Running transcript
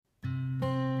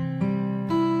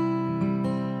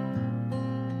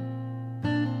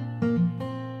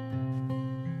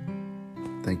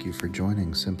Thank you for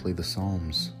joining Simply the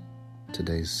Psalms.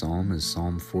 Today's psalm is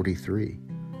Psalm 43,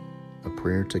 a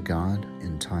prayer to God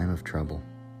in time of trouble.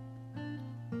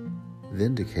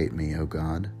 Vindicate me, O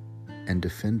God, and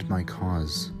defend my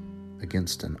cause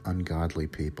against an ungodly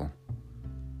people.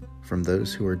 From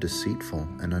those who are deceitful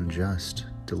and unjust,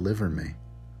 deliver me.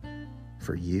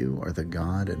 For you are the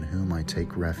God in whom I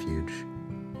take refuge.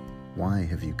 Why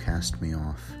have you cast me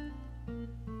off?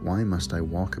 Why must I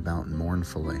walk about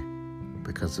mournfully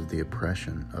because of the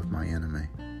oppression of my enemy?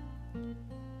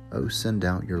 O send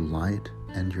out your light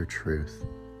and your truth.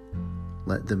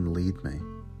 Let them lead me.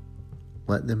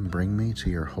 Let them bring me to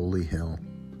your holy hill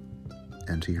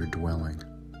and to your dwelling.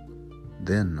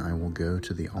 Then I will go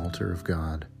to the altar of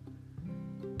God,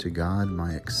 to God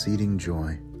my exceeding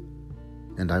joy,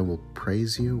 and I will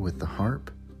praise you with the harp,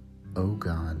 O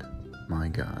God, my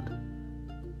God.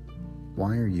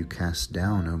 Why are you cast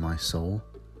down, O my soul?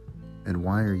 And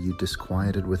why are you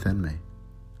disquieted within me?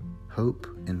 Hope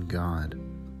in God,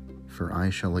 for I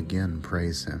shall again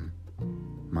praise him,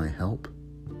 my help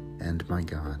and my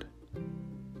God.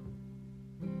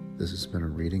 This has been a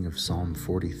reading of Psalm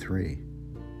 43.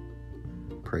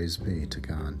 Praise be to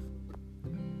God.